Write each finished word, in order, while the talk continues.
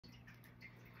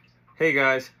Hey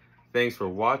guys, thanks for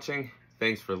watching.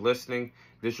 Thanks for listening.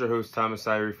 This is your host Thomas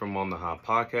Irie from On the Hot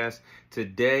Podcast.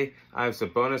 Today, I have some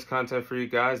bonus content for you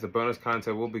guys. The bonus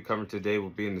content we'll be covering today will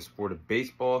be in the sport of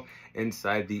baseball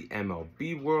inside the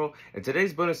MLB world. In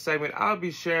today's bonus segment, I'll be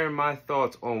sharing my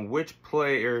thoughts on which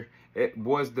player it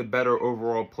was the better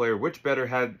overall player, which player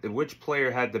had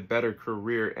the better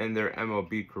career in their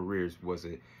MLB careers. Was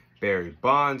it Barry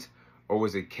Bonds or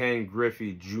was it Ken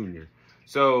Griffey Jr.?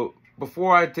 So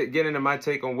before I get into my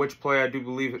take on which player I do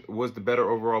believe was the better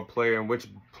overall player and which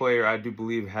player I do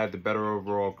believe had the better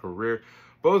overall career,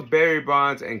 both Barry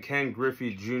Bonds and Ken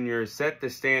Griffey Jr. set the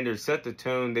standard, set the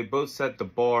tone. They both set the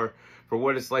bar for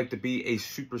what it's like to be a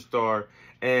superstar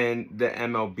in the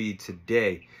MLB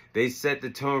today. They set the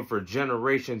tone for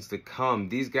generations to come.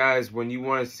 These guys, when you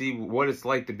want to see what it's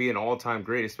like to be an all-time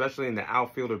great, especially in the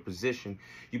outfielder position,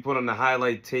 you put on the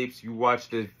highlight tapes, you watch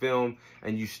the film,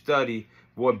 and you study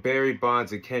what Barry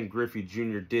Bonds and Ken Griffey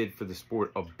Jr. did for the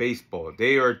sport of baseball.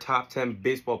 They are top 10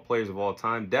 baseball players of all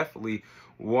time. Definitely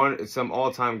some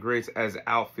all-time greats as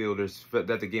outfielders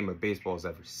that the game of baseball has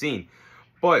ever seen.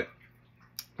 But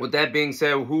with that being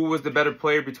said, who was the better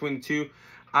player between the two?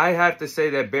 I have to say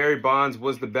that Barry Bonds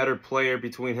was the better player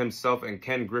between himself and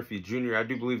Ken Griffey Jr. I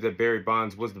do believe that Barry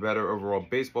Bonds was the better overall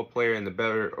baseball player and the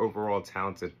better overall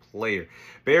talented player.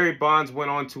 Barry Bonds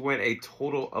went on to win a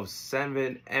total of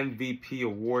 7 MVP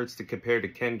awards to compare to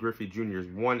Ken Griffey Jr.'s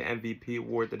 1 MVP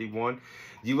award that he won.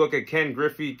 You look at Ken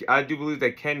Griffey, I do believe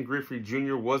that Ken Griffey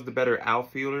Jr. was the better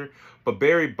outfielder, but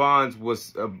Barry Bonds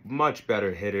was a much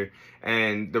better hitter,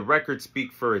 and the records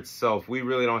speak for itself. We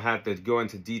really don't have to go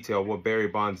into detail what Barry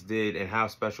Bonds did and how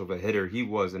special of a hitter he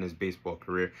was in his baseball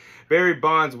career. Barry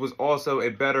Bonds was also a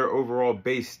better overall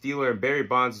base stealer, and Barry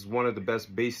Bonds is one of the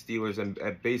best base stealers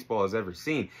that baseball has ever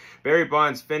seen. Barry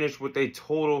Bonds finished with a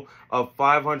total of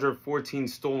 514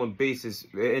 stolen bases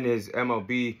in his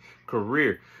MLB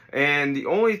career. And the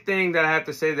only thing that I have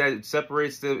to say that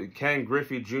separates the Ken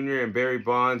Griffey Jr. and Barry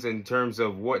Bonds in terms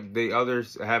of what the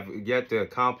others have yet to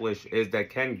accomplish is that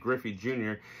Ken Griffey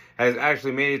Jr. has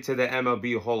actually made it to the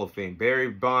MLB Hall of Fame. Barry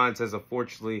Bonds has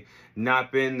unfortunately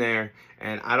not been there,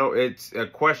 and it's a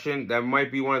question that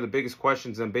might be one of the biggest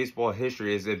questions in baseball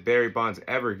history, is if Barry Bonds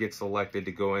ever gets selected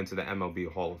to go into the MLB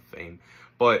Hall of Fame.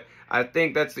 But I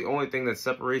think that's the only thing that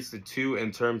separates the two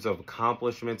in terms of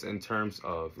accomplishments, in terms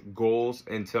of goals,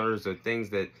 in terms of things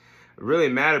that really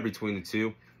matter between the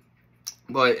two.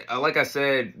 But like I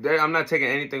said, I'm not taking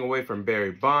anything away from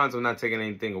Barry Bonds. I'm not taking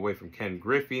anything away from Ken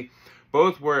Griffey.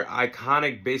 Both were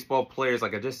iconic baseball players,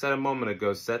 like I just said a moment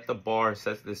ago, set the bar,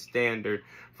 set the standard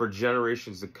for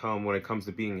generations to come when it comes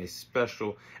to being a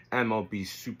special MLB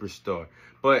superstar.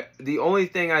 But the only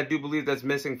thing I do believe that's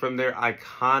missing from their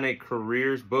iconic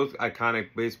careers, both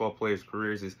iconic baseball players'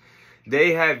 careers, is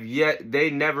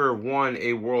they never won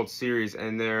a World Series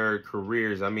in their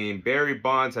careers. I mean, Barry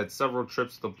Bonds had several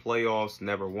trips to the playoffs,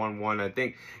 never won one. I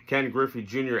think Ken Griffey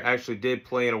Jr. actually did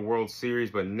play in a World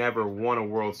Series, but never won a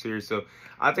World Series. So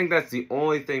I think that's the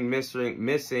only thing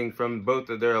missing from both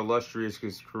of their illustrious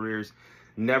careers,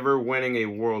 never winning a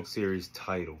World Series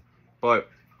title. But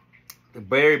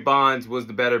Barry Bonds was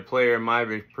the better player in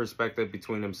my perspective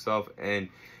between himself and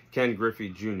Ken Griffey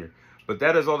Jr. But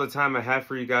that is all the time I have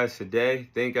for you guys today.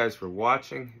 Thank you guys for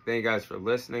watching. Thank you guys for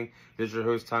listening. This is your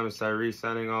host, Thomas Irie,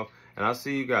 signing off. And I'll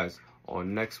see you guys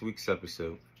on next week's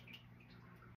episode.